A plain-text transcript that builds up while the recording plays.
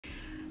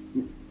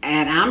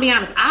And I'll be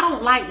honest, I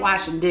don't like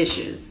washing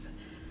dishes.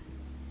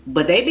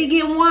 But they be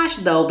getting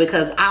washed though,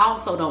 because I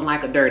also don't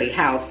like a dirty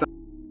house. So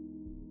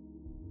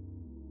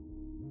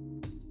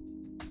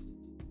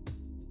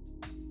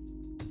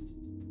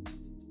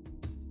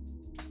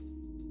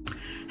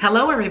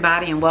hello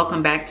everybody, and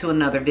welcome back to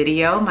another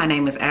video. My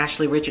name is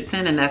Ashley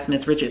Richardson, and that's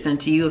Miss Richardson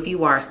to you if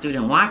you are a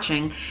student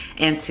watching.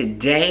 And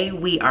today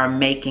we are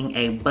making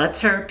a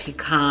butter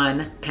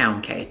pecan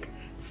pound cake.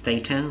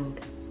 Stay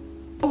tuned.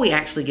 Before we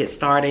actually get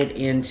started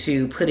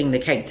into putting the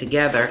cake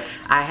together,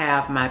 I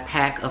have my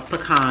pack of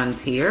pecans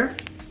here.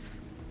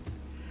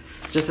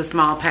 Just a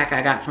small pack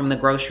I got from the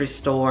grocery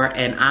store,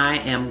 and I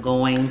am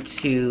going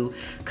to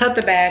cut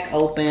the bag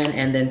open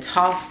and then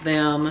toss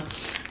them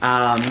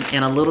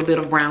in a little bit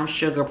of brown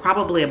sugar,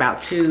 probably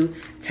about 2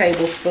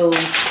 tablespoons,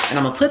 and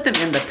I'm gonna put them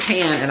in the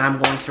pan and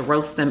I'm going to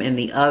roast them in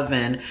the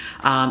oven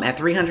at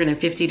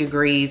 350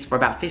 degrees for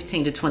about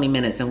 15 to 20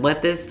 minutes. And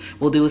what this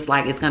will do is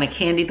it's gonna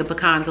candy the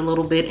pecans a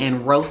little bit,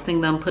 and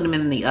roasting them, put them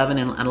in the oven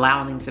and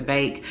allowing them to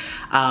bake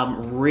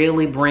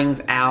really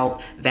brings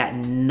out that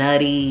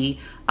nutty,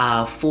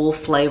 full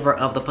flavor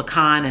of the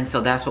pecan. And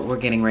so that's what we're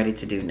getting ready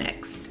to do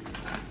next.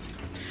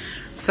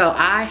 So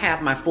I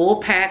have my full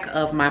pack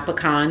of my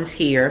pecans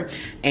here,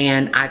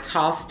 and I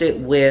tossed it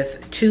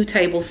with 2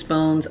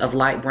 tablespoons of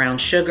light brown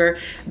sugar.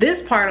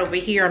 This part over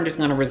here I'm just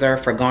gonna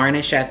reserve for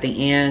garnish at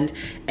the end,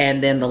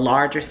 and then the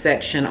larger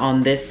section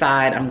on this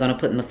side I'm gonna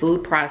put in the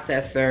food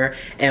processor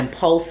and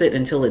pulse it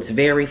until it's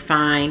very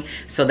fine,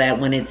 so that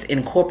when it's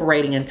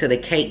incorporating into the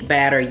cake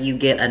batter, you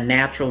get a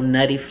natural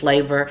nutty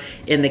flavor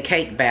in the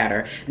cake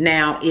batter.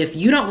 Now, if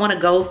you don't wanna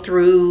go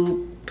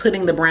through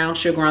putting the brown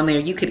sugar on there,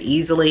 you could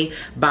easily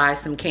buy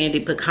some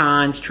candied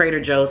pecans. Trader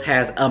Joe's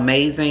has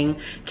amazing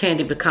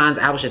candied pecans.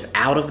 I was just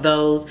out of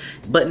those,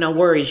 but no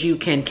worries, you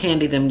can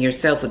candy them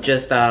yourself with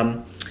just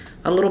a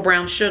little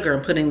brown sugar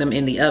and putting them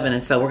in the oven.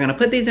 And so we're gonna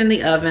put these in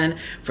the oven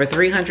for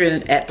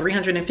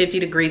 350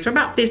 degrees for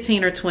about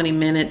 15 or 20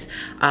 minutes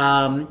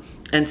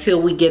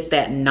until we get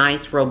that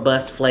nice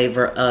robust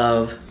flavor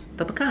of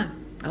the pecan.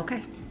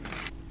 Okay.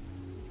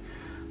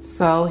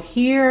 So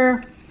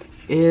here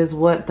is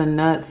what the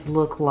nuts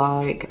look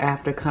like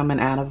after coming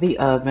out of the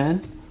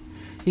oven.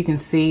 You can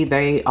see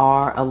they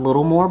are a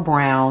little more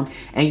brown,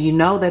 and you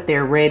know that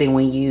they're ready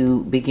when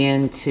you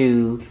begin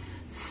to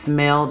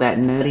smell that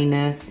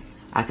nuttiness.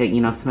 I could,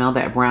 smell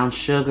that brown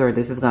sugar.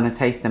 This is gonna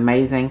taste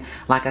amazing.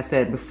 Like I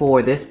said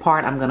before, this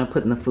part I'm gonna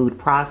put in the food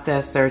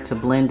processor to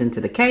blend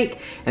into the cake,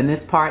 and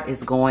this part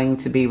is going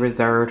to be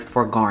reserved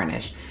for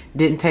garnish.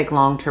 Didn't take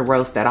long to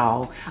roast at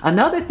all.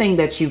 Another thing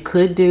that you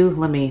could do,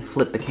 let me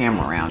flip the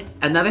camera around.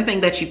 Another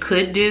thing that you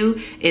could do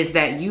is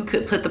that you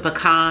could put the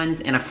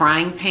pecans in a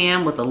frying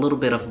pan with a little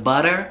bit of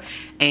butter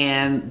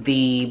and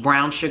the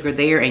brown sugar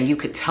there, and you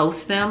could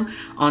toast them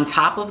on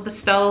top of the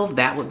stove.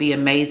 That would be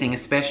amazing,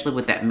 especially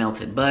with that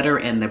melted butter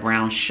and the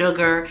brown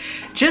sugar.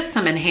 Just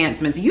some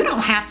enhancements. You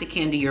don't have to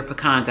candy your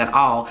pecans at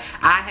all.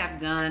 I have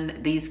done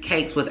these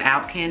cakes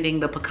without candying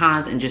the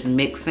pecans and just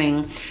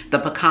mixing the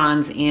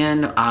pecans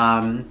in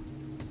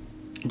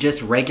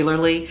just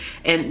regularly,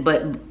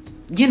 but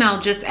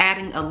just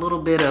adding a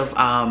little bit of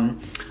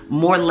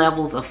more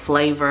levels of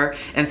flavor.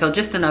 And so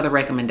just another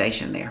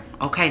recommendation there.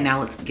 Okay, now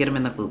let's get them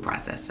in the food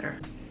processor.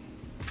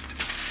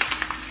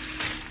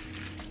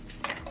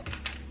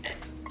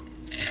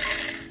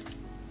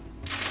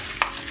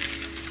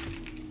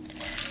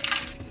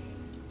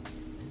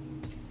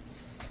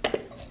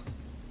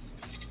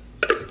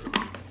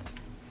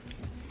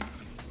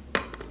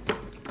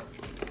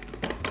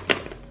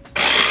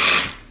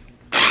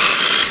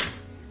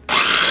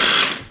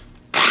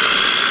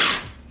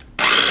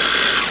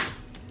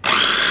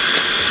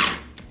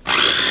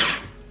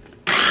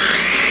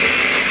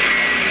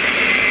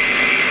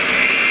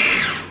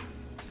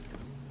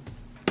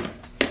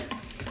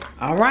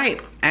 All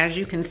right, as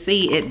you can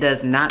see, it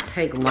does not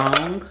take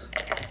long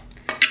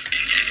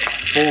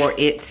for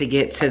it to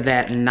get to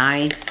that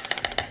nice,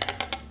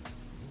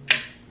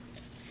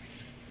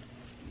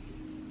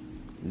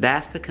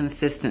 that's the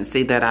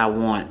consistency that I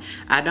want.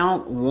 I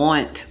don't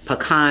want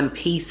pecan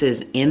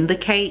pieces in the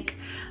cake.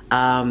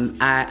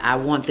 I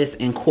want this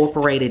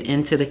incorporated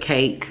into the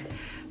cake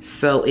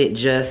so it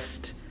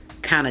just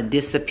kind of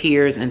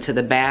disappears into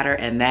the batter,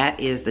 and that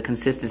is the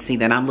consistency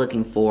that I'm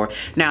looking for.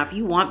 Now, if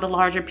you want the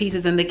larger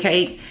pieces in the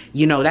cake,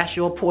 that's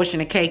your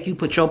portion of cake. You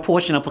put your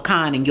portion of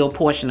pecan in your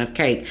portion of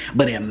cake.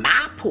 But in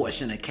my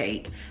portion of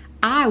cake,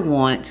 I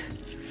want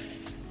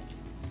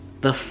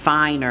the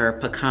finer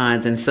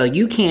pecans, and so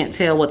you can't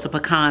tell what's a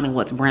pecan and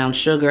what's brown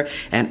sugar,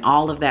 and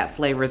all of that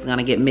flavor is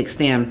gonna get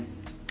mixed in.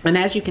 And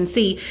as you can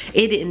see,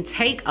 it didn't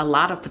take a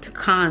lot of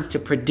pecans to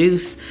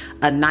produce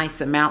a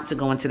nice amount to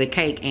go into the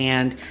cake,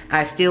 and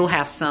I still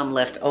have some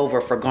left over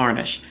for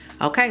garnish.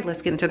 Okay,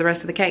 let's get into the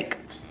rest of the cake.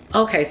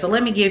 Okay, so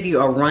let me give you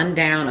a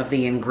rundown of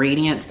the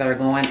ingredients that are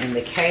going in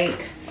the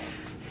cake.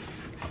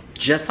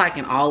 Just like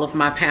in all of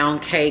my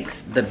pound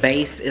cakes, the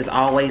base is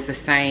always the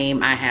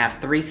same. I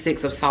have 3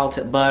 sticks of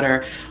salted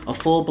butter, a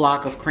full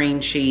block of cream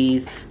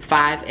cheese,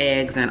 5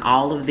 eggs, and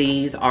all of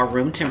these are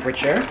room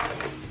temperature.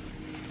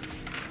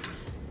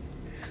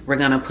 We're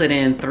gonna put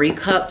in 3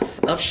 cups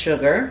of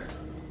sugar,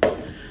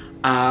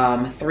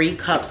 3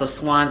 cups of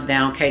Swans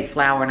Down cake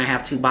flour, and I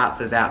have 2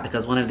 boxes out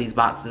because one of these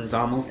boxes is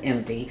almost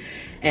empty.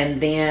 And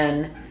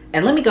then,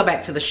 and let me go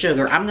back to the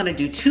sugar. I'm gonna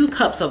do 2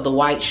 cups of the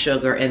white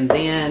sugar and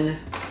then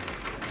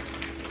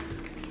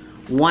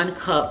 1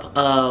 cup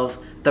of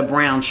the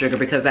brown sugar,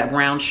 because that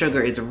brown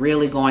sugar is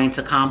really going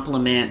to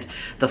complement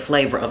the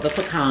flavor of the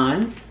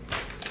pecans.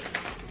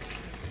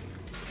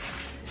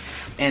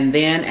 And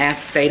then, as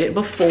stated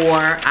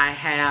before, I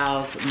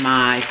have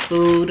my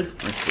food,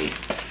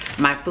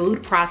 my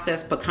food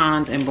processed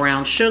pecans and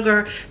brown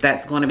sugar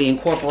that's going to be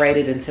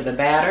incorporated into the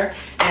batter.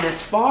 And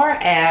as far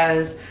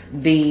as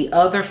the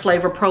other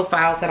flavor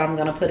profiles that I'm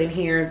going to put in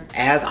here,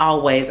 as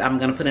always, I'm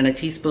going to put in a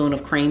teaspoon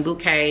of cream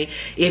bouquet.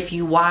 If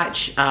you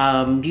watch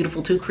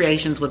Beautiful 2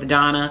 Creations with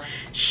Donna,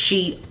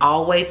 she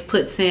always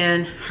puts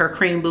in her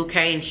cream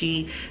bouquet and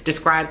she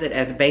describes it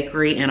as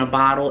bakery in a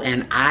bottle,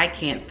 and I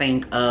can't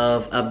think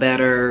of a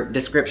better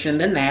description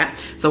than that.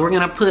 So we're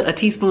going to put a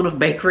teaspoon of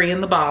bakery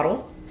in the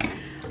bottle.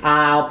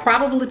 I'll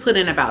probably put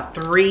in about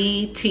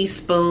 3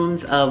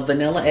 teaspoons of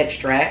vanilla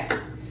extract.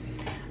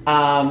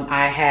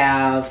 I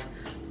have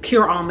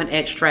pure almond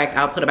extract.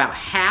 I'll put about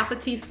half a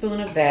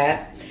teaspoon of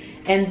that.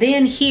 And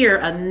then here,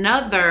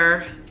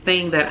 another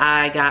thing that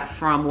I got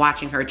from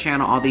watching her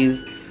channel, all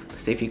these,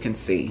 let's see if you can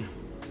see.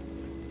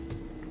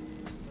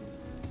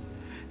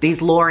 These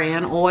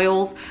Loran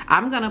oils,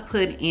 I'm gonna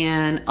put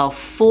in a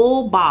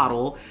full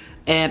bottle,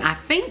 and I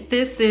think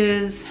this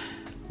is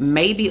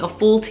maybe a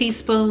full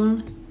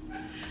teaspoon,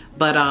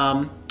 but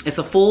it's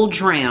a full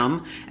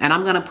dram, and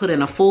I'm gonna put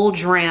in a full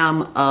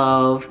dram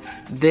of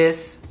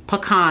this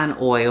pecan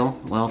oil.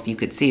 Well, if you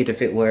could see it,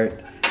 if it were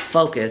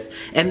focused.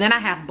 And then I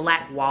have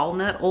black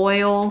walnut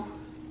oil.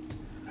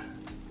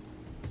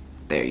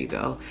 There you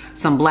go.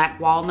 Some black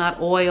walnut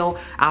oil.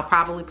 I'll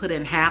probably put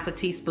in half a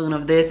teaspoon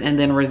of this and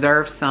then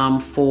reserve some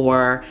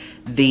for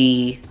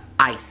the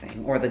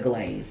icing or the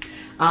glaze.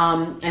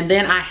 And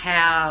then I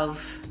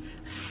have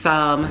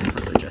some,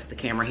 let's adjust the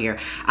camera here.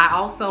 I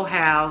also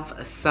have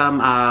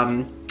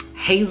some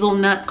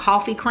hazelnut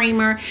coffee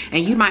creamer,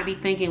 and you might be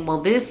thinking, well,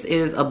 this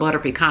is a butter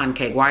pecan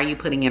cake, why are you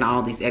putting in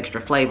all these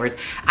extra flavors?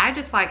 I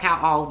just like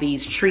how all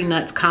these tree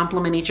nuts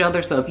complement each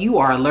other. So if you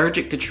are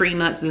allergic to tree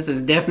nuts, this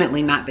is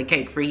definitely not the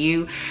cake for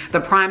you.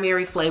 The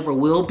primary flavor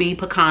will be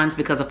pecans,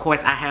 because of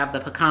course I have the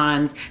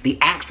pecans, the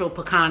actual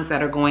pecans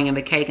that are going in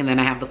the cake, and then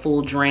I have the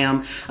full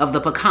dram of the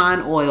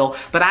pecan oil.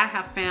 But I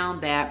have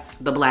found that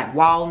the black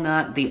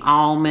walnut, the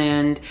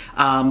almond,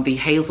 the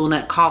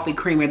hazelnut coffee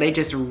creamer, they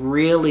just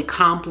really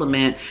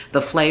complement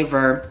the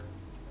flavor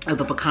of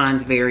the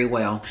pecans very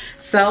well.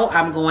 So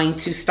I'm going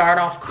to start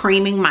off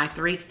creaming my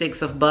 3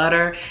 sticks of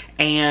butter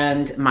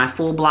and my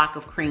full block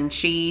of cream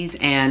cheese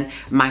and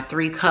my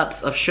 3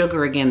 cups of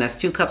sugar. Again, that's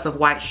 2 cups of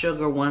white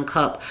sugar, 1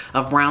 cup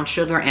of brown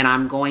sugar, and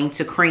I'm going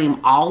to cream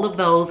all of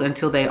those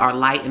until they are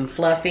light and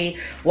fluffy.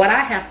 What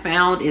I have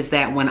found is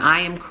that when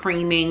I am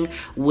creaming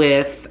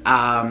with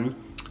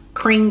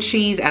cream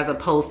cheese as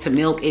opposed to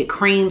milk, it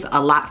creams a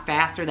lot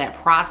faster.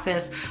 That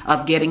process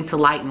of getting to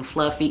light and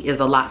fluffy is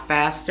a lot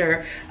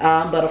faster.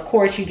 But of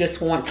course, you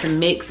just want to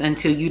mix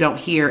until you don't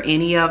hear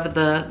any of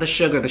the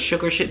sugar. The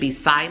sugar should be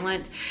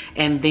silent.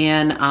 And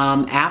then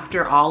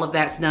after all of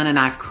that's done and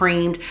I've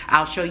creamed,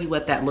 I'll show you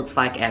what that looks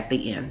like at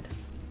the end.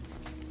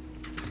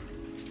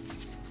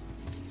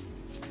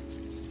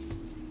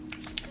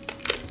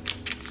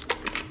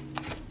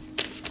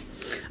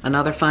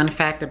 Another fun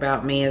fact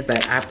about me is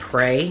that I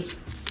pray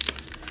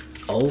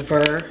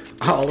over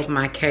all of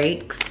my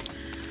cakes.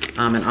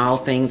 In all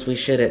things, we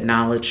should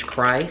acknowledge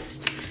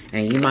Christ.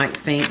 And you might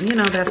think, you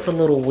know, that's a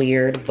little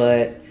weird,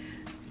 but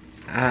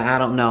I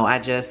don't know.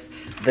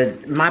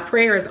 My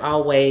prayer is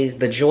always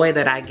the joy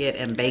that I get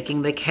in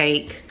baking the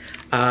cake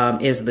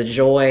is the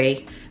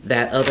joy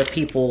that other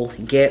people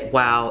get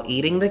while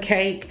eating the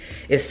cake.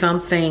 Is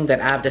something that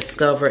I've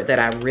discovered that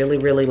I really,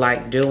 really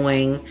like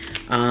doing.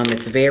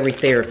 It's very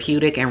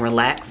therapeutic and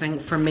relaxing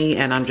for me,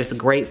 and I'm just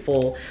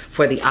grateful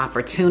for the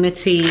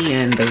opportunity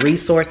and the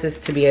resources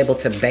to be able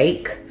to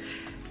bake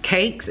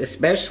cakes,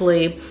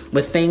 especially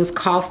with things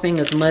costing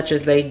as much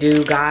as they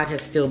do. God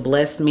has still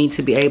blessed me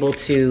to be able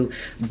to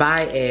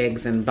buy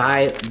eggs and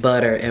buy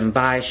butter and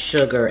buy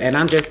sugar, and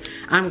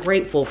I'm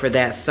grateful for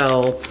that.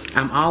 So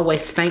I'm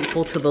always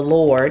thankful to the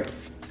Lord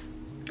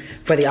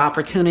for the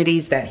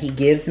opportunities that he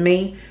gives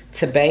me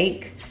to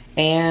bake.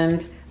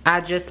 And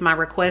my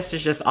request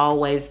is just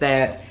always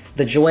that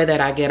the joy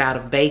that I get out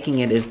of baking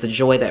it is the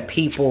joy that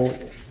people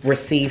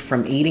receive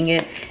from eating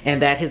it,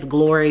 and that his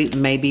glory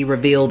may be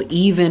revealed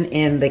even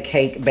in the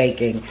cake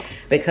baking,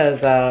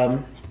 because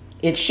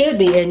it should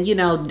be. And you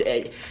know,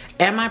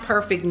 am I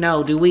perfect?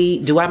 No.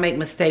 Do I make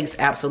mistakes?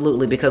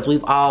 Absolutely, because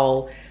we've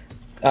all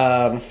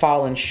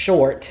fallen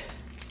short.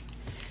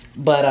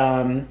 But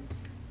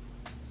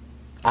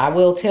I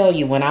will tell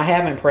you, when I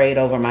haven't prayed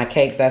over my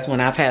cakes, that's when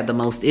I've had the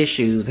most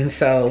issues. And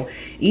so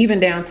even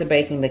down to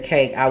baking the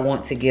cake, I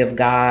want to give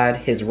God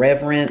his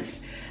reverence.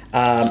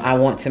 I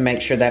want to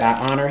make sure that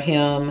I honor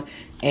him,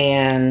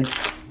 and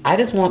I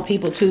just want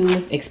people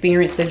to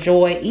experience the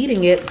joy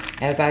eating it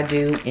as I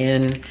do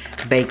in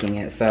baking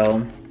it.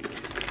 So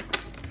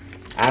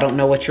I don't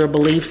know what your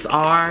beliefs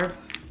are,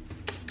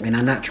 and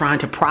I'm not trying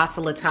to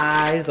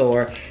proselytize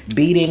or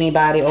beat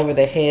anybody over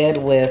the head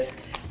with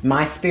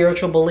my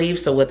spiritual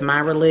beliefs or with my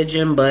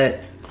religion, but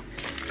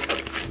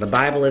the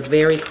Bible is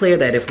very clear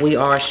that if we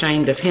are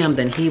ashamed of him,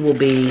 then he will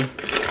be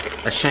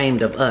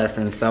ashamed of us.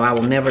 And so I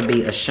will never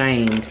be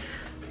ashamed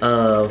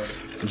of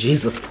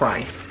Jesus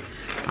Christ.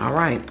 All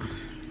right.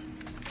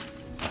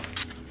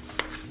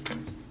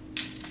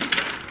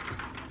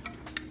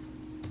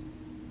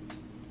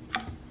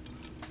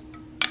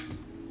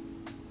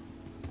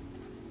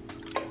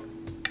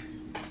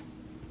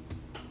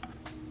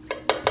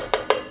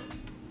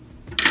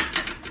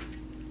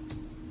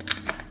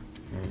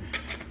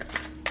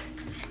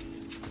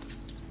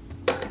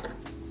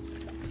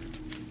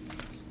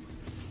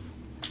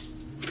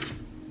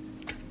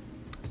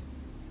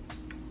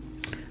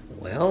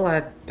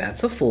 Well,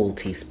 that's a full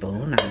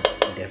teaspoon. I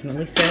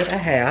definitely said a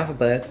half,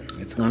 but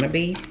it's gonna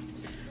be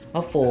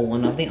a full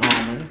one of the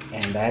almond,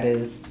 and that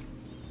is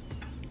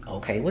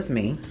okay with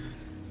me.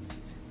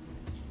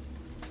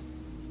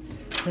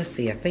 Let's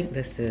see, I think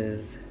this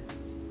is,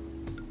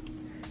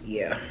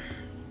 yeah.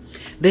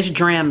 This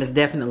dram is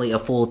definitely a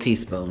full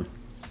teaspoon.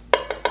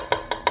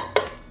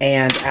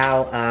 And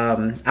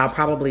I'll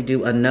probably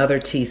do another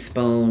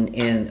teaspoon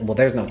in, well,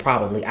 there's no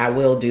probably, I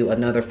will do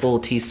another full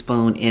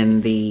teaspoon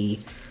in the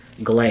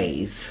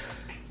glaze.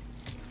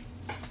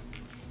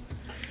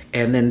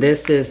 And then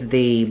this is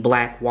the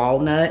black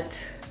walnut,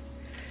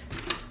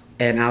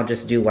 and I'll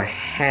just do a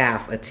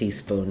half a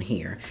teaspoon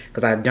here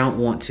because I don't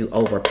want to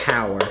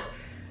overpower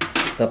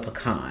the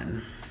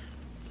pecan.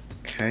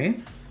 Okay.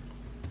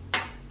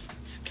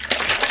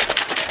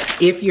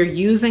 If you're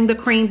using the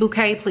cream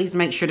bouquet, please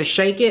make sure to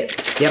shake it,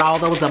 get all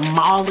those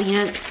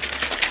emollients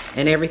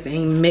and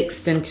everything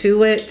mixed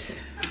into it,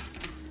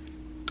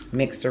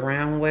 mixed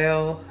around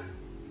well.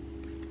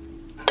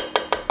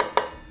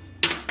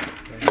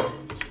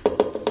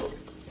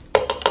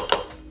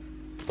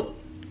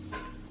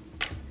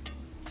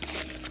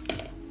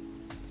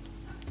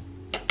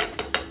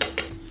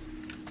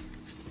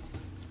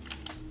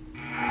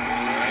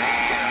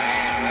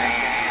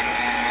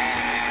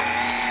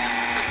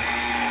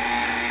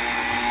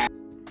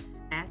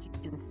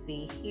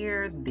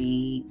 Here,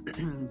 the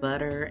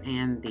butter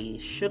and the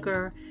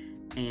sugar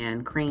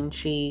and cream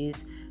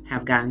cheese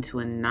have gotten to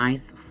a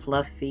nice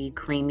fluffy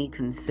creamy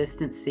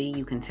consistency.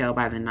 You can tell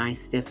by the nice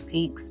stiff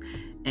peaks,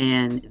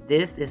 and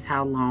this is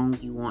how long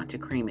you want to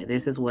cream it.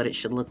 This is what it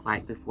should look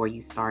like before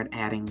you start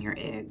adding your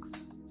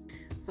eggs.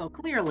 So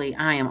clearly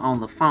I am on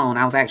the phone.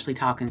 I was actually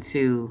talking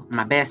to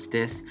my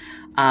bestest,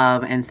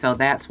 and so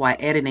that's why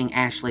editing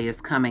Ashley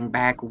is coming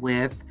back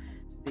with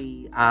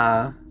the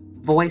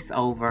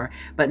voiceover.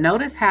 But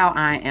notice how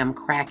I am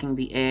cracking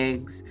the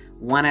eggs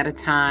one at a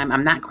time.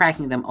 I'm not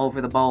cracking them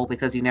over the bowl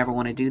because you never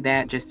want to do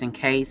that, just in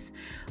case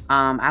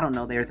I don't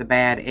know, there's a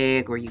bad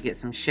egg or you get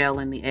some shell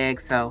in the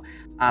egg, so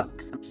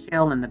some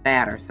shell in the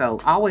batter. So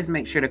always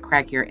make sure to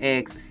crack your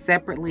eggs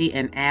separately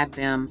and add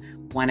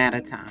them one at a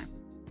time.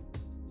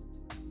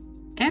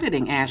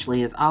 Editing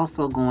Ashley is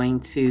also going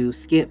to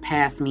skip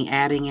past me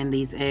adding in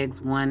these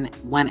eggs one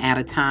at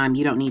a time.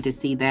 You don't need to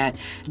see that.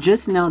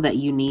 Just know that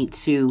you need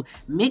to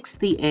mix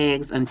the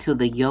eggs until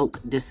the yolk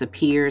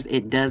disappears.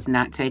 It does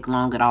not take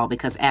long at all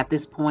because at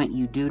this point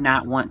you do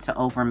not want to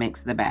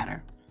overmix the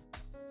batter.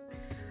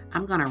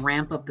 I'm going to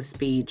ramp up the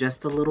speed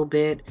just a little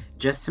bit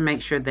just to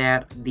make sure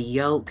that the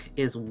yolk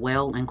is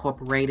well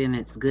incorporated and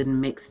it's good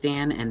and mixed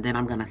in, and then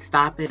I'm going to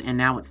stop it, and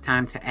now it's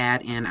time to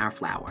add in our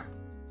flour.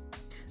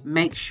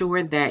 Make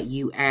sure that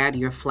you add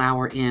your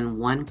flour in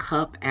 1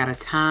 cup at a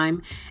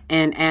time,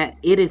 and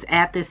it is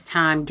at this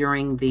time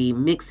during the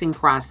mixing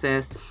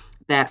process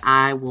that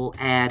I will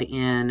add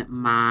in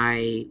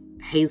my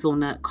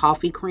hazelnut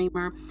coffee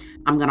creamer.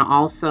 I'm going to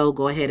also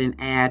go ahead and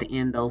add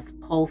in those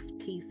pulsed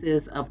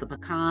pieces of the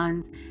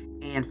pecans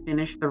and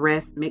finish the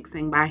rest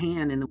mixing by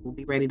hand, and then we'll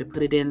be ready to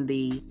put it in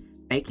the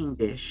baking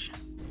dish.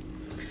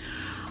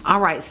 All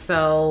right,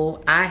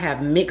 so I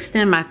have mixed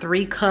in my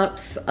 3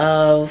 cups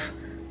of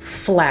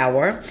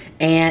flour,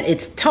 and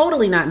it's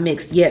totally not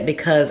mixed yet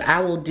because I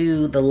will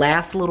do the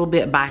last little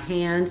bit by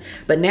hand.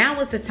 But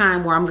now is the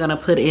time where I'm going to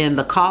put in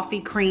the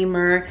coffee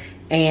creamer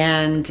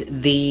and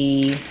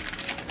the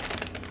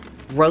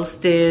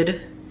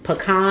roasted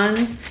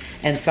pecans.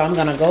 And so I'm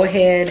going to go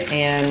ahead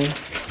and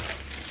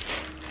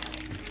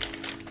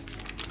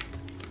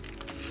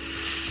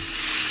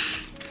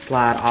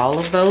slide all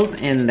of those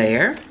in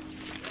there.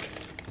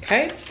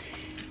 Okay.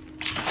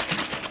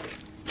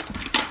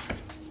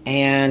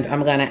 And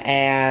I'm gonna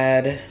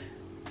add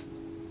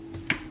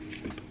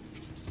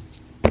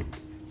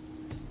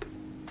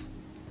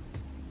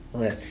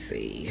let's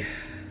see,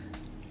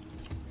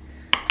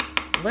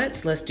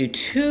 let's do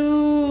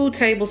 2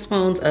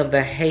 tablespoons of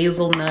the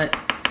hazelnut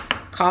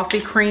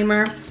coffee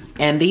creamer,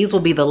 and these will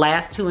be the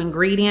last 2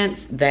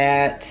 ingredients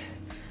that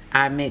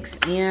I mix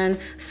in.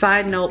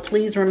 Side note,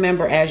 please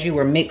remember as you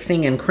were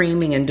mixing and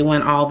creaming and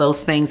doing all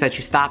those things that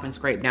you stop and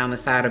scrape down the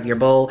side of your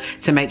bowl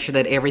to make sure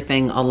that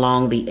everything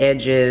along the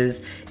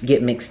edges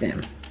get mixed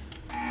in.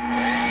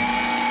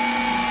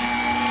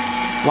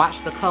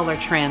 Watch the color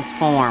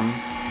transform.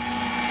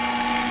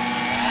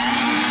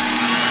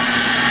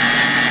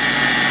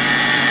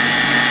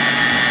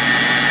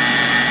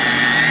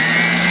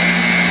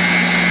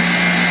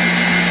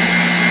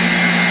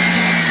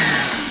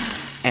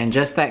 And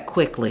just that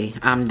quickly,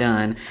 I'm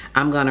done.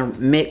 I'm gonna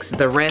mix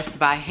the rest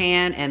by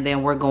hand, and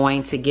then we're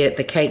going to get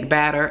the cake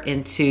batter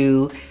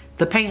into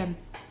the pan.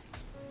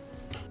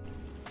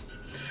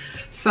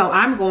 So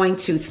I'm going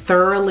to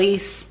thoroughly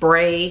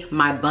spray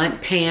my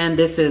bundt pan.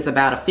 This is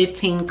about a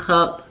 15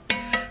 cup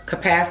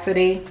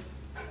capacity.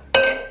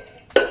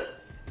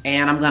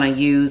 And I'm gonna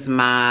use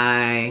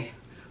my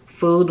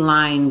Food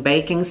Line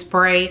baking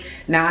spray.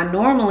 Now I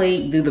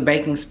normally do the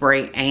baking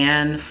spray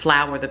and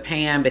flour the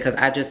pan because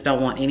I just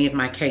don't want any of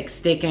my cake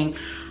sticking.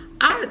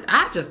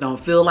 I just don't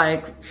feel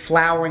like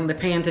flouring the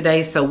pan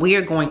today, so we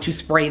are going to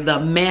spray the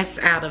mess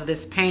out of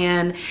this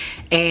pan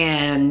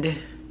and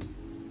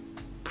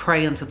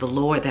pray unto the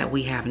Lord that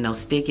we have no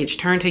stickage.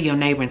 Turn to your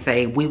neighbor and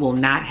say, we will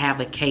not have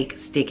a cake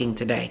sticking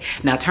today.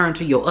 Now turn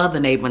to your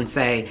other neighbor and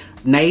say,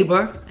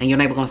 neighbor, and your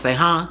neighbor gonna say,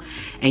 huh?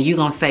 And you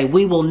gonna say,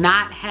 we will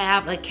not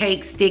have a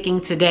cake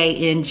sticking today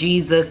in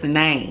Jesus'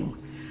 name.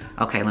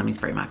 Okay, let me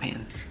spray my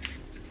pan.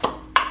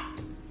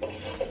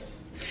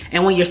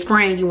 And when you're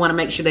spraying, you wanna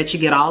make sure that you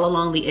get all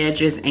along the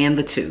edges and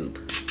the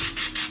tube.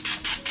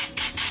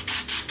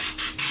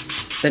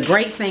 The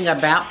great thing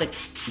about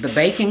the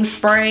baking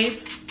spray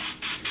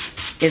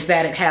is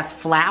that it has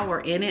flour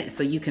in it,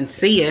 so you can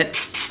see it.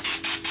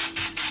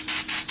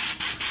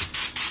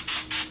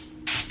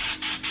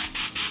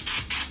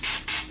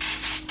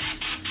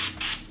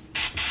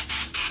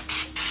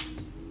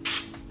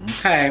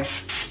 Okay.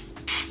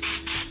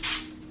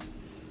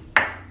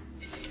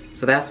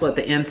 So that's what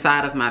the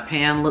inside of my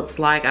pan looks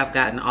like. I've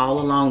gotten all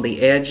along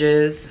the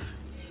edges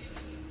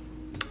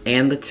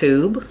and the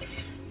tube.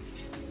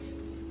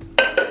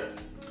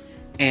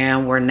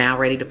 And we're now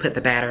ready to put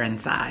the batter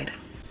inside.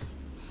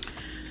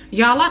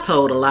 Y'all, I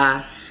told a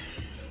lie.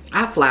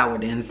 I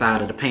floured the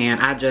inside of the pan.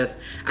 I just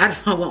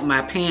don't want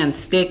my pan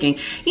sticking.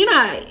 You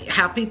know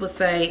how people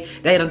say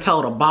they done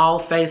told a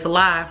bald-faced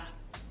lie?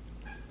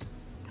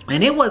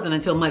 And it wasn't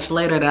until much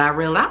later that I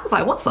realized, I was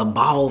like, what's a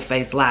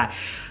bald-faced lie?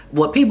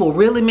 What people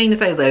really mean to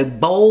say is a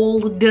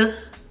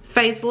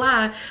bold-faced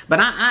lie. But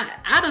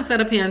I done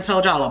sat up here and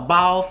told y'all a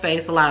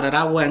bald-faced lie that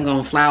I wasn't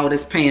gonna flour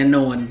this pan,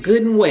 knowing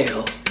good and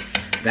well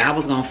that I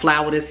was gonna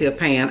flour this here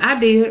pan. I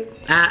did.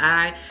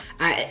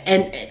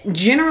 And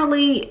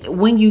generally,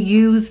 when you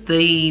use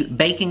the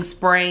baking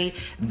spray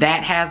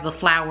that has the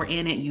flour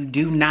in it, you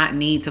do not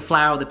need to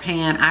flour the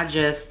pan. I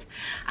just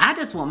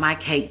want my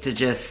cake to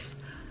just,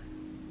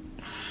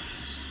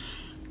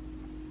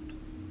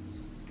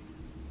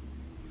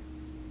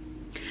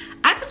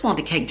 I just want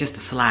the cake just to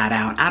slide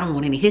out. I don't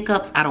want any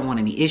hiccups. I don't want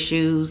any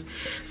issues.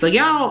 So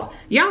y'all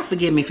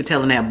forgive me for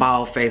telling that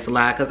bald-faced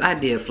lie, because I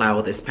did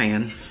flour this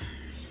pan.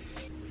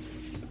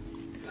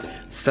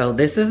 So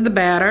this is the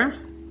batter.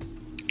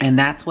 And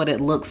that's what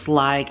it looks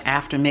like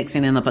after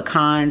mixing in the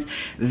pecans.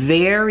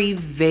 Very,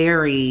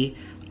 very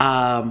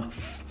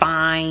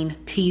fine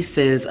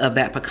pieces of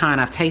that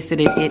pecan. I've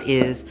tasted it. It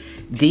is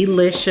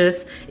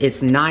delicious.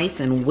 It's nice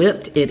and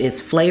whipped. It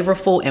is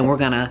flavorful. And we're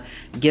gonna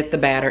get the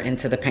batter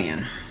into the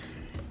pan.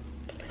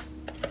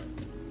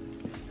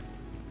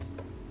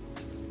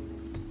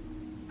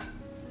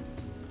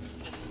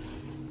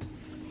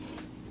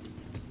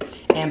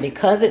 And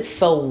because it's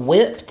so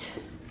whipped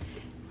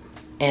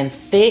and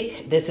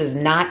thick, this is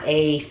not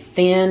a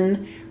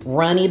thin,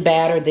 runny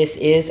batter. This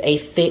is a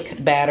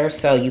thick batter,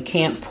 so you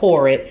can't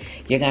pour it.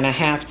 You're gonna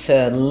have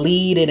to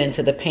lead it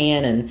into the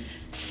pan and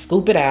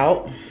scoop it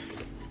out.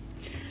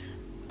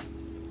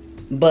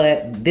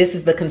 But this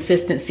is the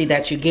consistency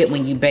that you get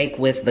when you bake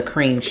with the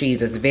cream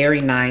cheese. It's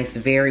very nice,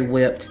 very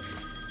whipped.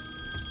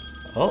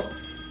 Oh,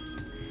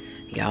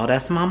 y'all,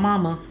 that's my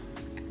mama.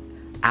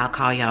 I'll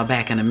call y'all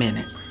back in a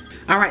minute.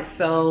 All right,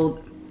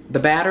 so the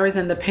batter is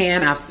in the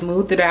pan. I've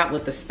smoothed it out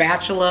with the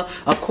spatula.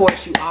 Of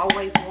course, you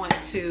always want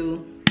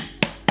to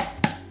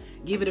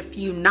give it a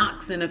few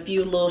knocks and a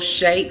few little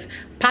shakes.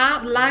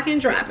 Pop, lock, and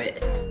drop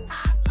it.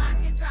 Pop, lock,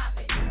 and drop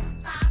it.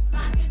 Pop,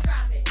 lock, and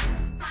drop it.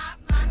 Pop,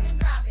 lock, and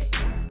drop it.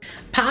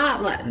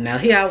 Pop, lock. Now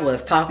here I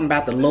was talking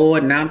about the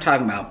Lord. Now I'm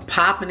talking about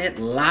popping it,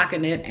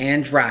 locking it,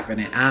 and dropping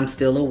it. I'm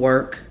still a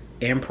work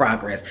in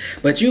progress.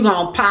 But you're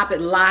gonna pop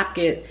it, lock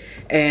it,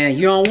 and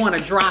you don't want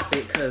to drop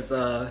it, because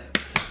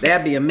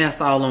that'd be a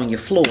mess all on your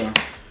floor.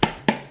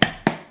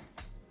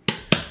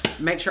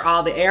 Make sure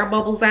all the air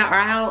bubbles are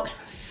out.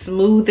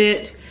 Smooth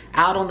it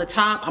out on the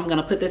top. I'm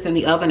gonna put this in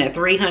the oven at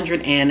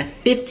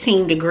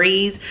 315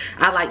 degrees.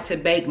 I like to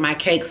bake my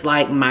cakes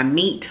like my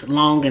meat,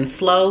 long and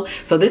slow.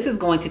 So this is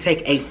going to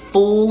take a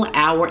full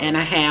hour and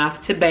a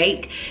half to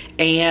bake.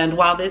 And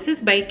while this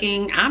is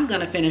baking, I'm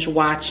gonna finish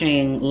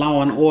watching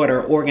Law and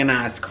Order: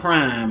 Organized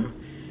Crime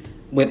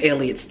with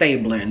Elliot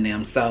Stabler in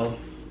them. So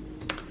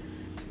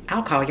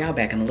I'll call y'all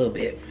back in a little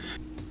bit.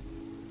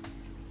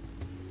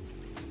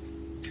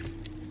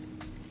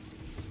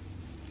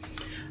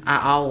 I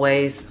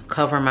always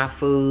cover my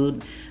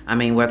food. I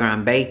mean, whether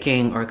I'm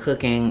baking or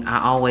cooking,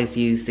 I always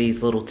use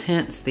these little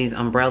tents, these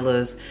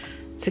umbrellas,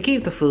 to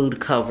keep the food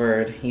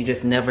covered. You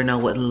just never know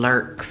what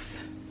lurks.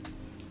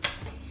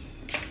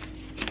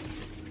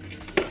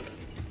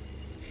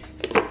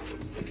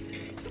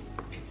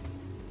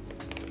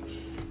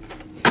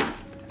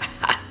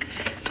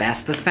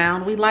 That's the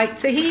sound we like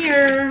to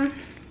hear.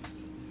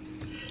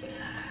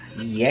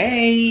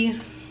 Yay.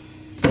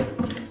 I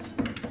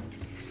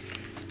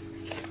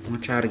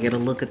want y'all to get a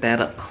look at that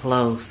up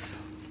close.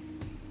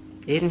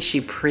 Isn't she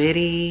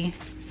pretty?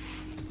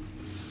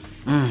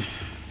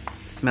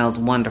 Smells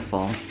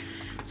wonderful.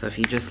 So if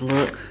you just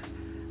look,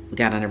 we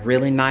got a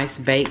really nice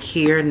bake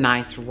here,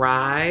 nice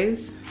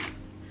rise.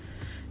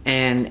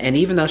 And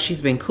even though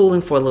she's been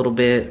cooling for a little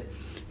bit,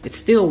 it's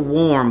still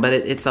warm, but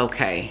it's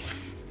okay.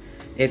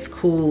 It's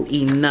cool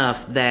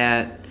enough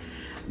that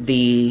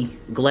the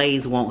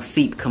glaze won't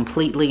seep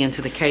completely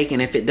into the cake,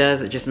 and if it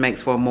does, it just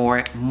makes for a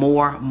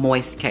more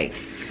moist cake.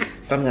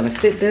 So I'm gonna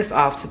sit this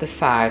off to the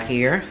side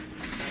here.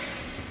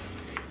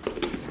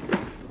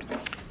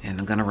 And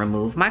I'm gonna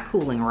remove my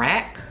cooling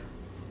rack.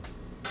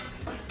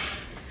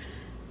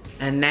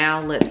 And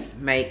now let's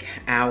make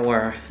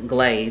our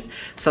glaze.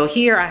 So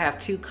here I have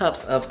 2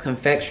 cups of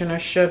confectioner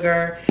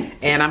sugar,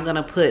 and I'm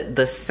gonna put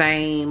the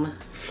same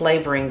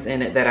flavorings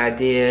in it that I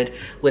did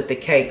with the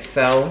cake.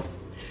 So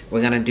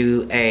we're gonna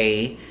do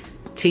a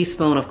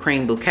teaspoon of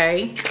cream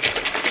bouquet.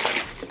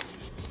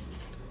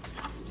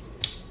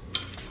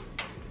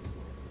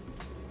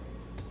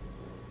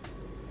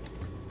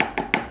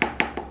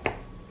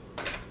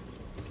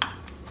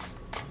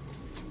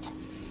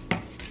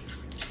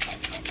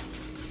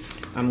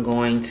 I'm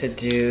going to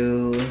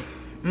do,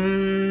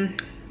 I'm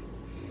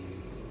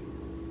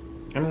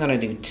gonna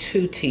do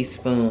 2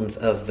 teaspoons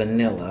of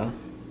vanilla.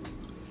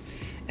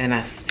 And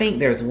I think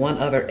there's one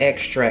other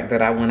extract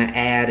that I wanna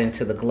add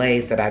into the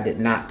glaze that I did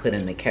not put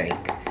in the cake.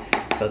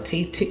 So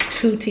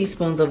 2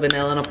 teaspoons of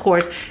vanilla. And of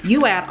course,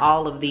 you add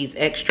all of these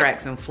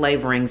extracts and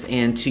flavorings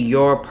into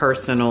your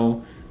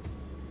personal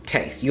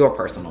taste,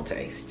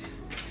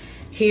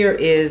 Here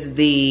is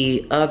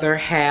the other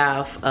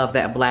half of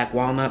that black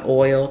walnut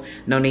oil.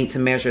 No need to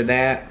measure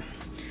that.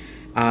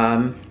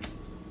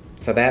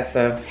 So that's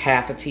a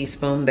half a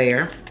teaspoon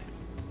there.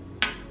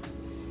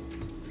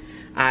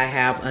 I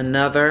have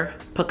another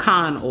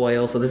pecan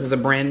oil. So this is a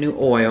brand new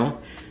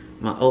oil.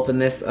 I'm gonna open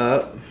this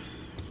up.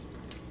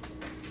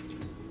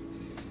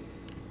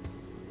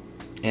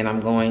 And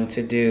I'm going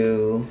to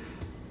do,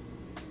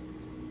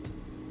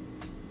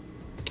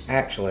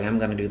 actually, I'm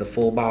gonna do the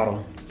full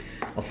bottle.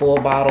 A full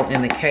bottle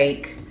in the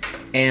cake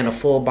and a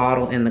full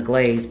bottle in the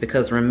glaze,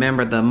 because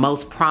remember, the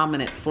most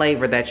prominent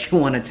flavor that you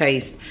want to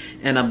taste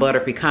in a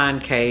butter pecan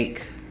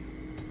cake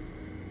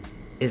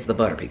is the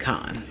butter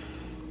pecan.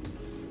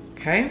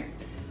 Okay.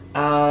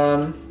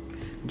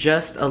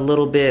 Just a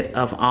little bit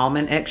of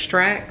almond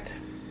extract.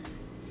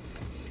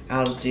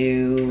 I'll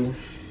do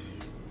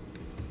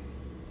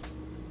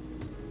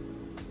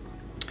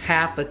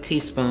half a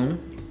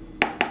teaspoon.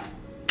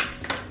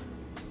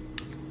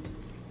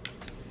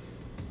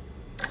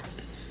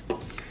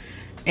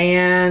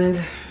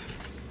 And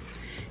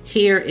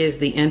here is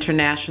the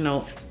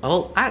international,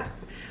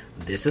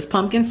 this is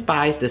pumpkin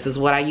spice. This is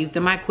what I used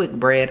in my quick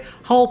bread.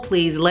 Hold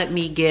please, let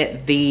me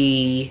get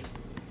the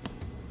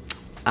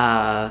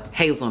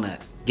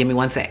hazelnut. Give me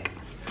 1 sec.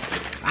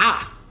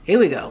 Here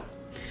we go.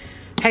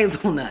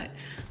 Hazelnut.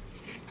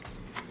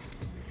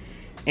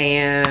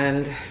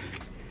 And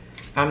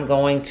I'm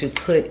going to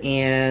put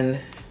in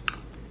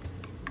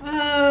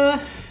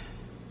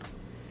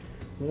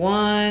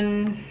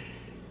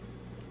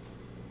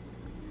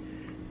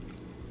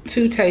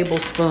 2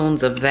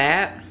 tablespoons of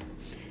that,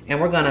 and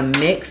we're gonna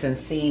mix and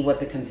see what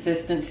the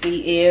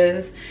consistency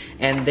is,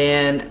 and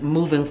then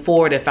moving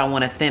forward, if I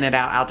want to thin it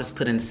out, I'll just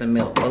put in some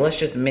milk. But let's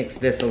just mix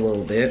this a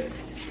little bit.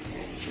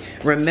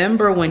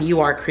 Remember, when you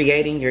are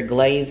creating your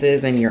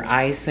glazes and your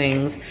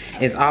icings,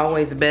 it's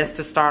always best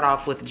to start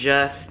off with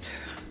just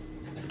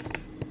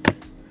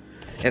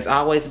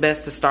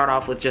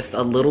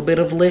a little bit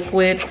of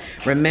liquid.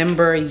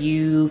 Remember,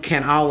 you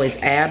can always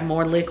add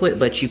more liquid,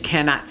 but you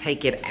cannot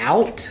take it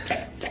out.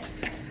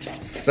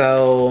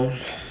 So,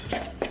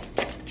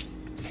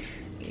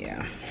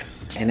 yeah.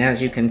 And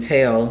as you can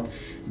tell,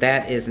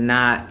 that is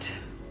not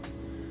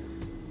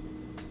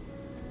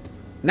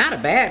a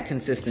bad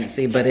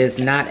consistency, but it's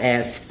not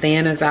as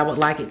thin as I would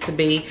like it to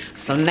be.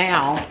 So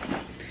now,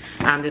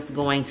 I'm just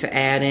going to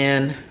add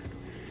in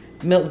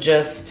milk,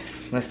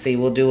 let's see,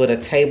 we'll do it a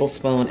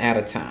tablespoon at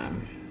a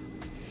time.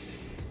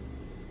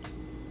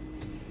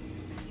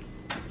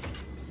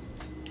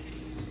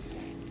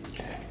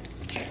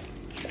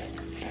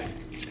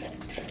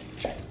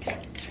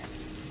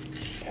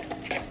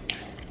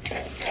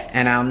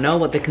 And I'll know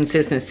what the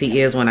consistency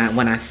is when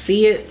I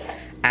see it.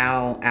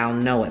 I'll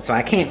know it. So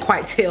I can't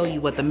quite tell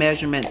you what the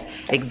measurements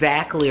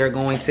exactly are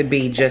going to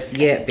be just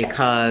yet,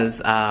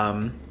 because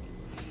I'll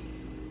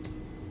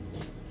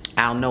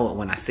know it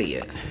when I see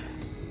it.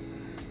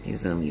 Let me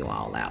zoom you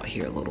all out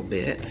here a little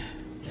bit.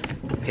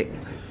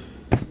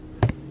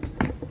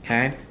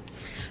 Okay,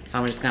 so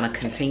I'm just gonna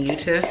continue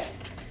to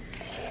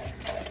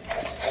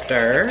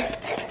stir.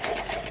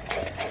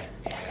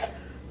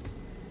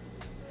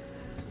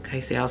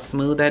 Okay, see how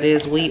smooth that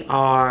is? We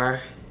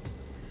are,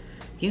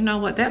 you know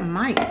what, that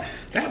might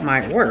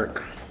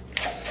work.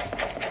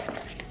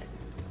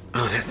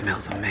 Oh, that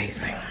smells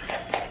amazing.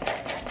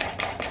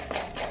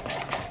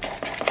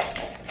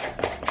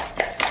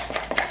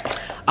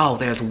 Oh,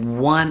 there's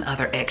one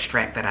other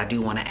extract that I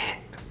do want to add.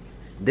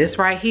 This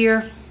right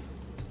here,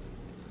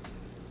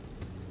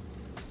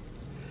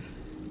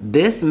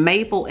 this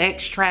maple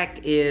extract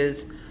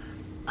is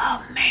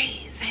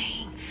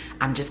amazing.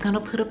 I'm just gonna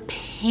put a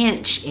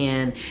pinch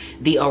in.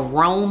 The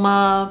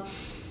aroma,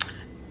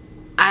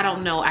 I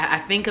don't know, I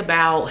think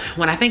about,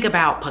 when I think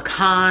about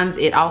pecans,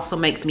 it also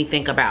makes me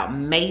think about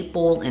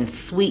maple and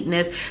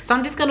sweetness. So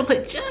I'm just gonna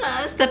put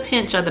just a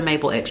pinch of the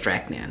maple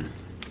extract in.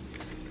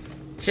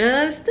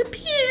 Just a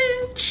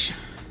pinch.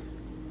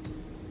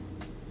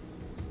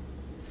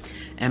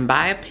 And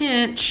by a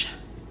pinch,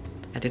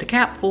 I did a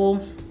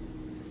capful.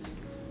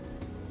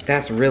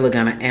 That's really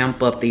gonna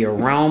amp up the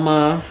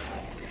aroma,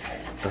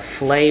 the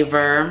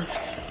flavor.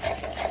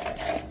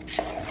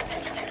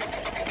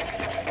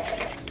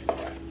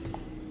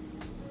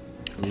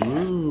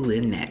 Ooh,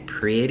 isn't that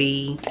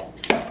pretty?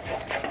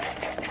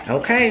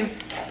 Okay,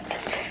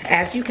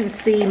 as you can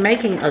see,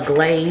 making a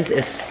glaze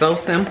is so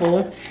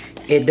simple.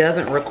 It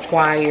doesn't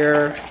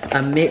require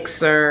a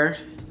mixer.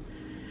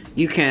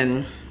 You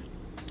can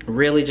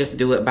really just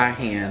do it by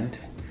hand.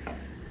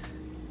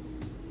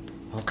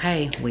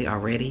 Okay, we are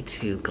ready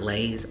to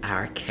glaze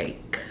our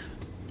cake.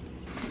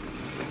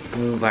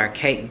 Move our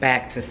cake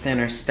back to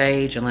center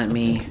stage and let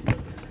me,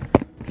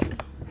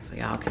 so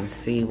y'all can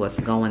see what's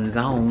going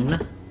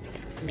on.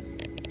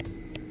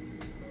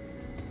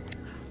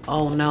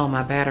 Oh no,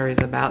 my battery's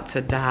about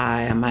to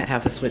die. I might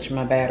have to switch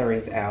my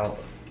batteries out.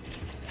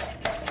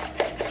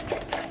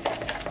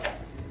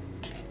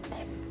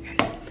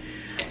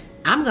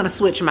 I'm gonna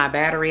switch my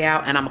battery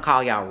out and I'm gonna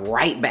call y'all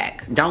right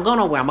back. Don't go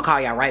nowhere, I'm gonna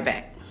call y'all right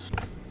back.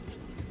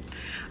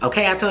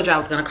 Okay, I told you I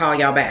was gonna call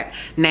y'all back.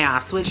 Now,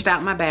 I've switched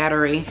out my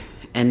battery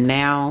and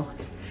now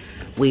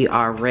we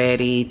are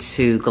ready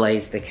to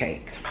glaze the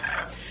cake.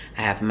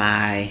 I have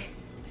my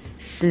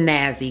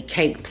snazzy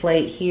cake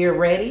plate here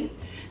ready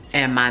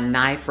and my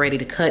knife ready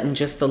to cut in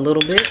just a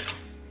little bit.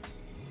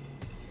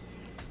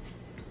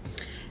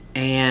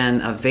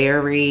 And a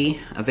very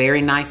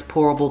nice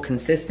pourable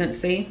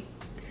consistency.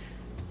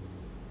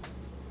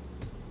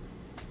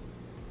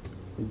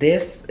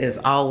 This is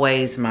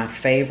always my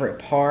favorite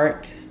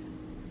part.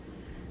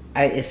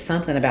 It's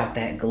something about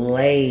that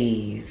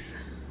glaze.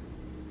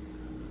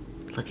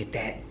 Look at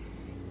that.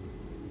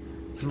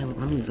 Let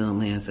me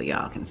zoom in so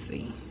y'all can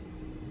see.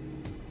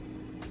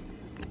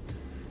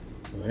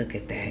 Look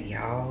at that,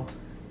 y'all.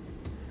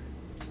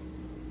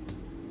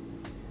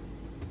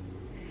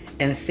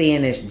 And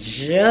seeing it's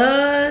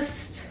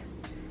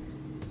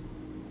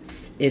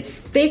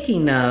thick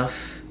enough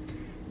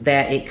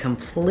that it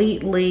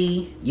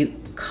completely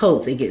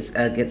coats. It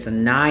gets a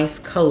nice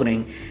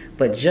coating,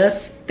 but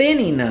just thin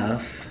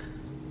enough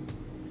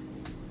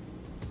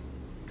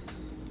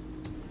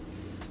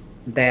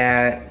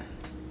that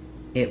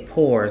it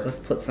pours. Let's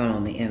put some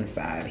on the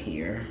inside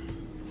here.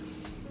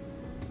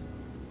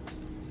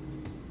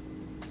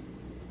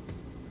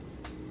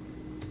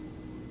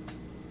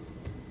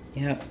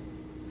 Yep.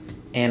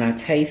 And I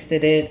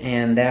tasted it,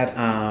 and that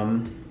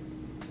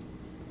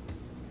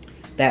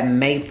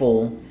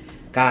maple,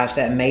 gosh,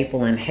 that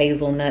maple and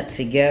hazelnut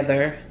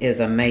together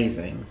is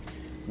amazing.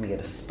 Let me get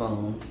a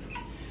spoon.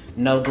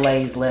 No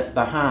glaze left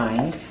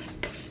behind.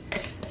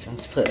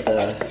 Let's put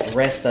the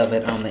rest of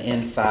it on the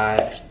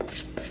inside.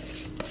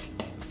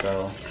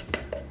 So,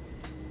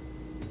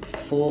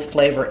 full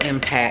flavor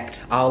impact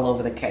all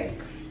over the cake.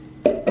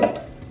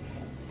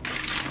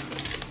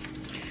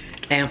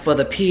 And for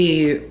the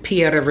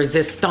pied de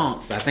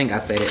resistance, I think I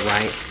said it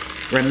right.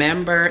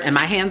 Remember, and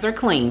my hands are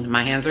clean,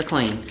 because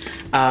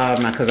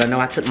I know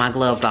I took my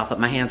gloves off, but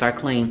my hands are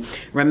clean.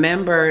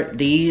 Remember,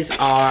 these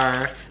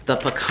are the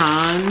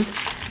pecans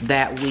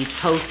that we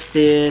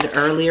toasted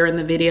earlier in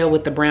the video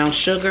with the brown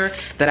sugar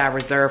that I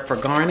reserved for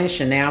garnish.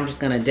 And now I'm just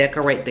gonna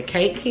decorate the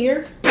cake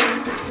here.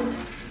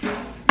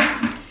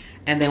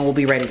 And then we'll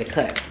be ready to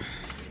cut.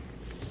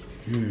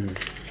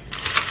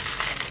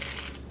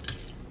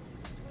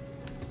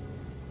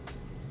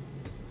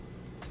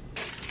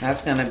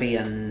 That's gonna be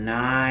a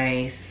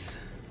nice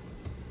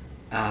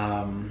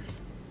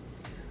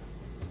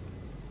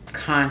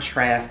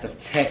contrast of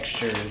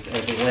textures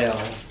as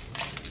well.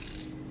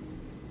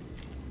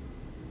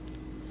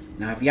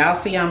 Now, if y'all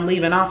see I'm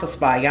leaving off a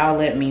spot, y'all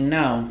let me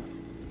know.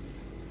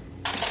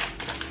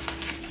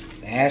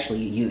 So Ashley,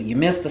 you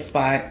missed a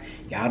spot.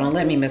 Y'all don't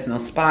let me miss no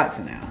spots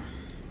now.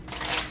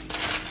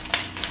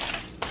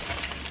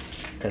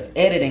 Because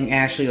editing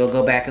actually will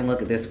go back and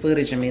look at this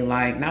footage and be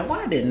like, now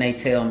why didn't they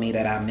tell me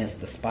that I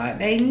missed the spot?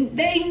 They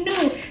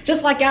knew.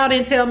 Just like y'all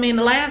didn't tell me in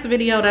the last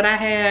video that I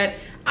had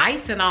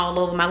icing all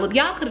over my lip.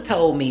 Y'all could have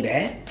told me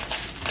that.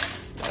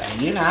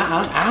 But, you know,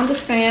 I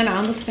understand.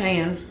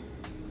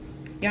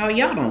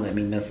 Y'all don't let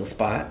me miss a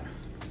spot.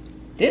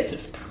 This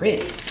is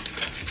pretty.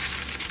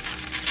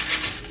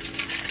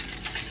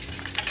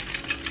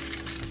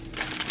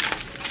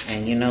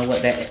 And you know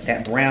what,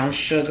 that brown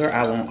sugar,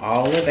 I want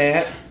all of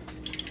that.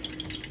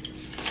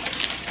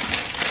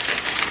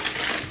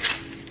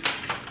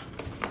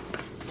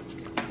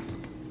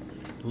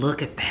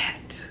 Look at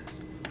that.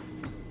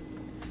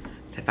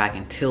 See if I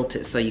can tilt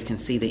it so you can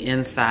see the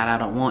inside. I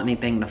don't want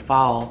anything to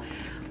fall.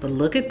 But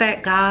look at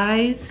that,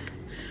 guys.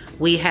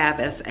 We have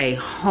as a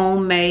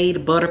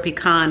homemade butter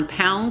pecan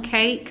pound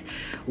cake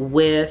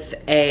with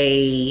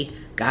a,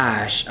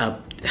 gosh,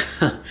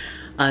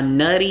 a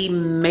nutty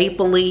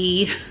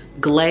mapley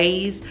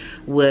glaze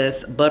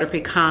with butter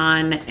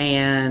pecan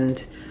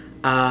and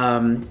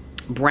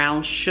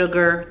brown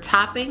sugar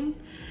topping.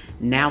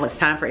 Now it's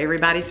time for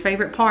everybody's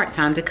favorite part,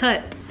 time to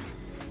cut.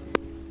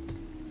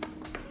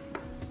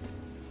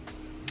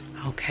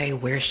 Okay,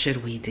 where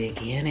should we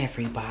dig in,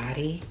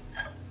 everybody?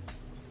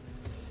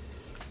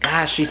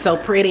 Gosh, she's so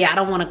pretty. I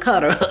don't want to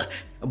cut her,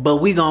 but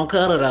we gonna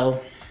cut her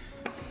though.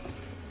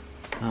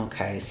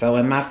 Okay, so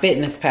in my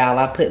Fitness Pal,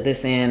 I put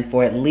this in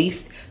for at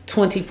least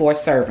 24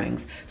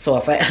 servings. So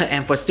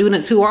and for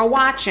students who are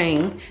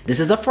watching, this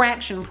is a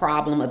fraction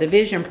problem, a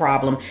division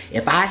problem.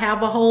 If I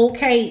have a whole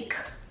cake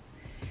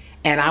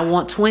and I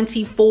want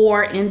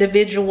 24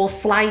 individual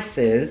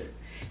slices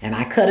and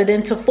I cut it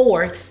into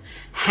fourths,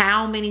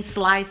 how many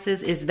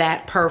slices is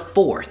that per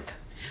fourth?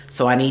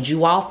 So I need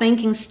you all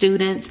thinking,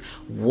 students,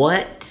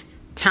 what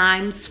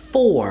times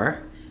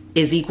 4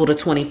 is equal to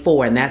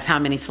 24? And that's how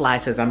many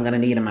slices I'm gonna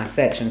need in my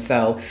section.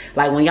 So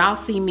like when y'all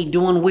see me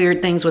doing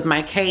weird things with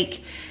my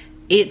cake,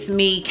 it's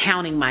me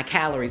counting my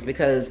calories,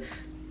 because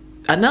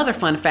another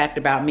fun fact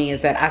about me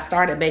is that I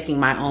started baking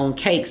my own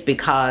cakes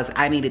because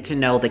I needed to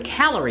know the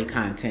calorie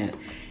content.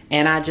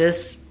 And I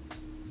just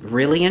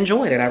really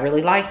enjoyed it. I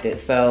really liked it.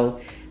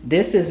 So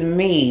this is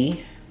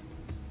me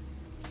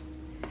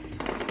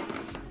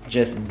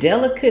just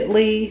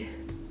delicately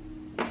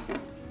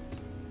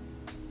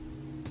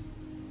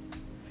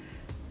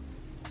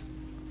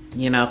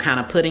kind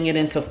of putting it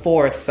into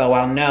fourths so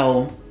I'll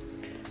know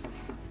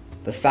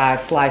the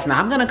size slice. Now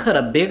I'm gonna cut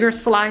a bigger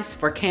slice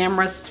for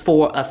cameras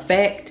for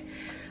effect,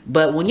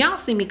 but when y'all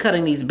see me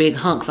cutting these big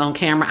hunks on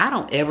camera, I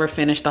don't ever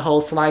finish the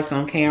whole slice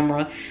on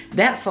camera.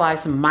 That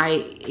slice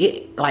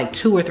might like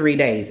 2 or 3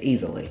 days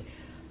easily.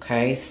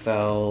 Okay,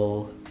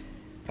 so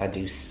if I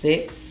do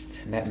 6,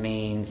 that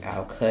means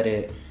I'll cut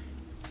it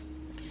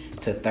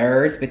to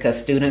thirds, because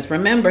students,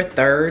 remember,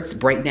 thirds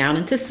break down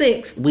into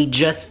 6. We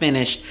just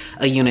finished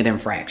a unit in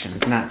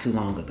fractions not too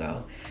long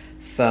ago.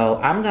 So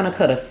I'm gonna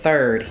cut a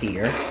third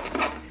here.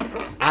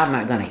 I'm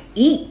not gonna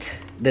eat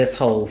this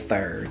whole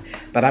third,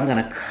 but I'm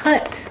gonna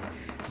cut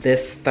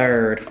this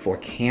third for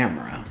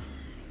camera.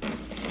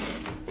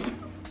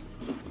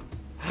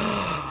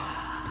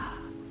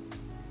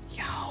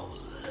 Yo,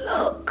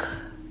 look.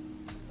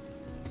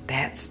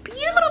 That's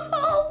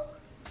beautiful.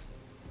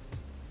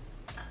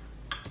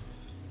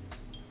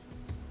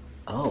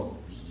 Oh,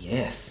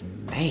 yes,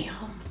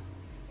 ma'am.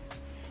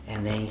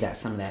 And then you got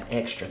some of that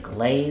extra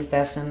glaze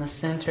that's in the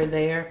center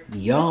there.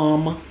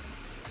 Yum.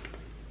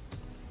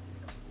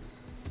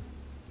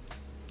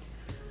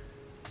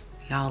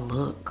 Y'all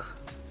look.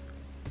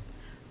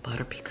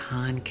 Butter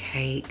pecan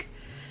cake.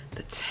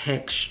 The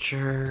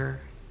texture.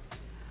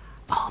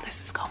 Oh,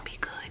 this is gonna be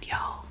good,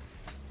 y'all.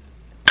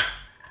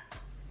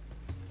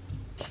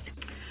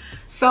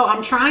 So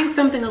I'm trying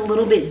something a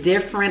little bit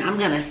different. I'm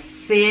gonna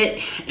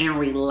sit and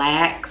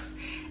relax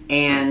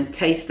and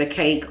taste the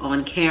cake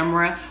on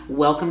camera.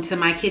 Welcome to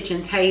my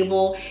kitchen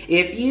table.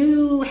 If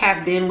you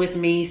have been with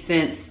me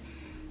since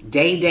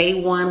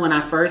day one, when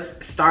I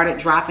first started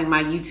dropping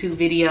my YouTube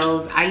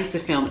videos, I used to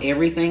film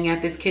everything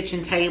at this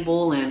kitchen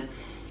table, and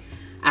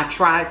I've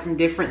tried some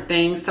different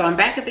things. So I'm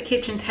back at the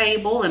kitchen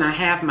table and I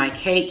have my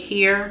cake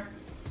here.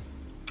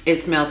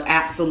 It smells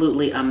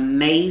absolutely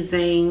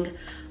amazing.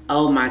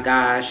 Oh my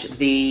gosh,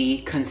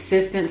 the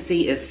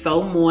consistency is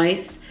so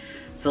moist.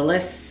 So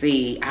let's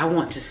see, I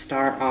want to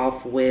start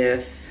off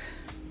with,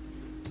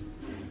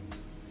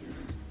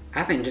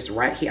 I think just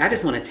right here, I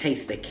just want to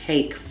taste the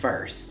cake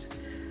first.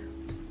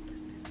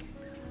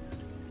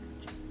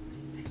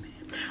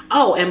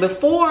 Oh, and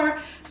before,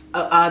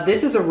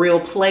 this is a real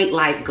plate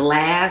like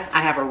Glaze.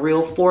 I have a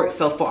real fork,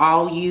 so for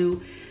all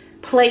you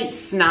plate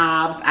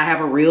snobs, I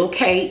have a real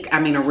cake, a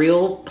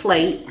real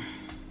plate.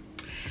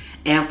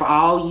 And for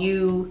all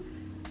you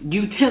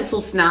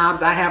utensil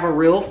snobs, I have a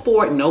real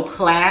fork, no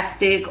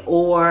plastic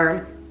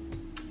or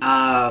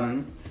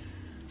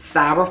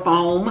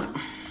styrofoam.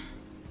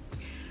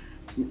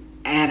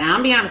 And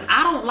I'll be honest,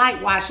 I don't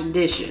like washing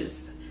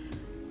dishes,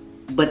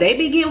 But they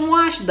be getting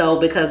washed though,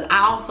 because I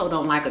also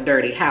don't like a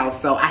dirty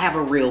house. So I have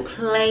a real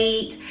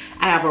plate,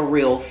 I have a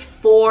real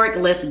fork.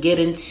 Let's get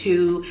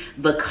into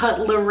the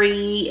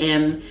cutlery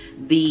and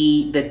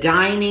the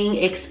dining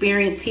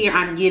experience here.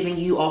 I'm giving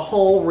you a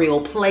whole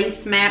real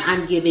placemat.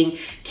 I'm giving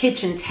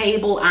kitchen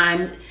table.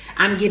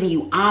 I'm giving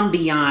you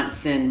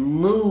ambiance and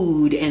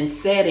mood and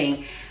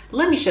setting.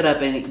 Let me shut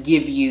up and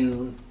give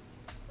you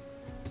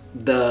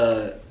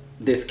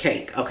this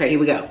cake. Okay, here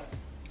we go.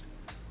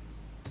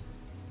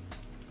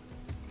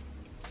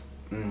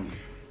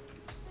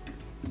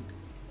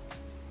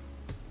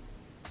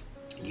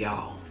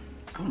 Y'all,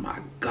 oh my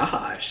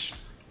gosh.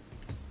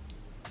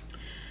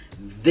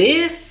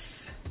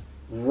 This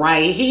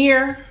right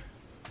here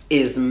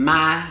is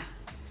my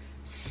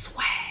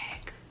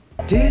swag.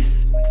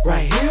 This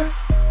right here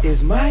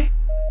is my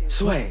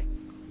swag.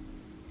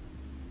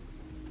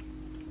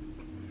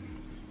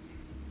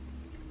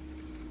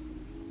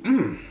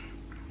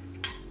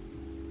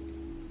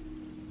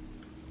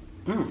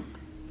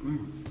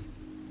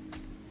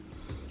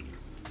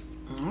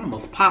 I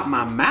almost popped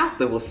my mouth.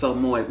 It was so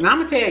moist. Now I'm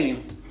gonna tell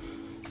you,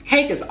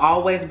 cake is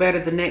always better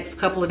the next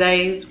couple of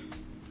days.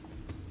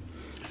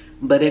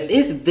 But if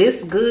it's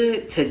this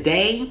good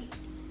today,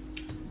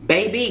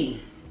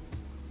 baby,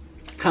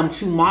 come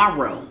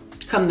tomorrow,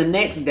 come the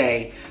next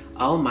day,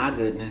 oh my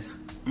goodness.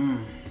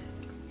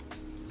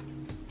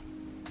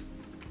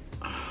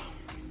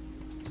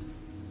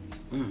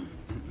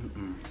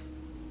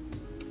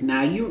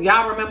 Now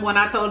y'all remember when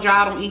I told y'all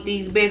I don't eat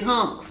these big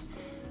hunks?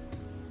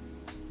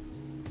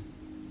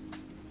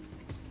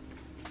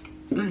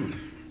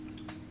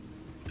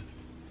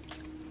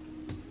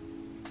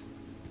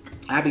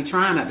 I be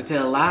trying not to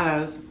tell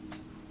lies.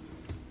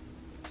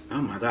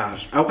 Oh my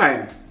gosh.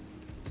 Okay,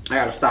 I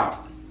gotta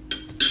stop.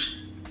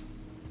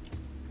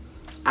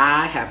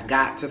 I have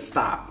got to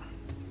stop.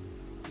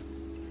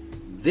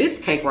 This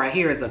cake right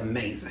here is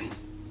amazing.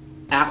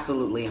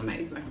 Absolutely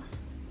amazing.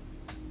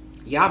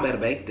 Y'all better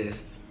bake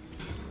this.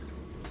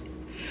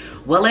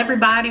 Well,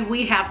 everybody,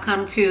 we have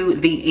come to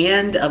the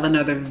end of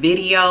another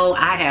video.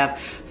 I have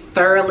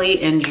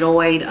thoroughly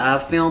enjoyed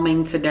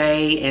filming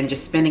today and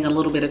just spending a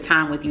little bit of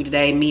time with you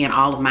today, me and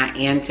all of my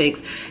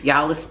antics.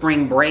 Y'all, it's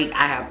spring break.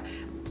 I have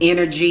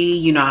energy,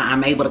 you know,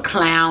 I'm able to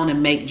clown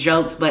and make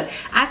jokes, but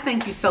I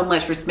thank you so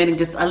much for spending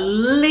just a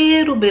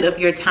little bit of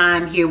your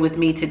time here with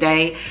me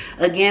today.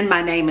 Again,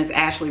 my name is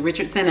Ashley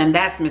Richardson, and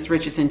that's Miss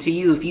Richardson to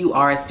you if you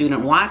are a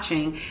student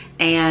watching.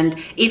 And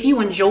if you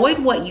enjoyed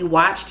what you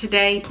watched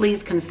today,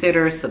 please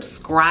consider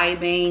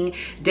subscribing.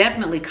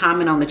 Definitely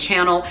comment on the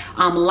channel.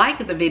 Like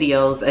the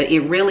videos. It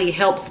really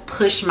helps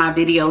push my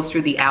videos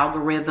through the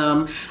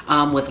algorithm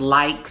with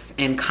likes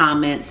and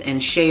comments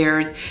and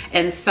shares.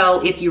 And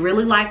so if you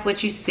really like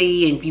what you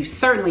see, and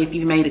if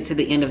you made it to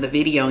the end of the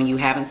video and you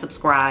haven't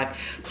subscribed,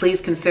 please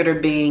consider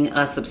being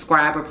a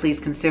subscriber. Please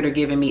consider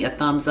giving me a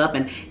thumbs up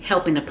and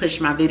helping to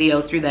push my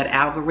videos through that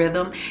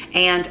algorithm.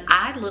 And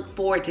I look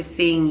forward to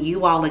seeing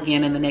you all again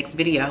in the next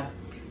video.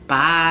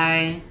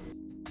 Bye.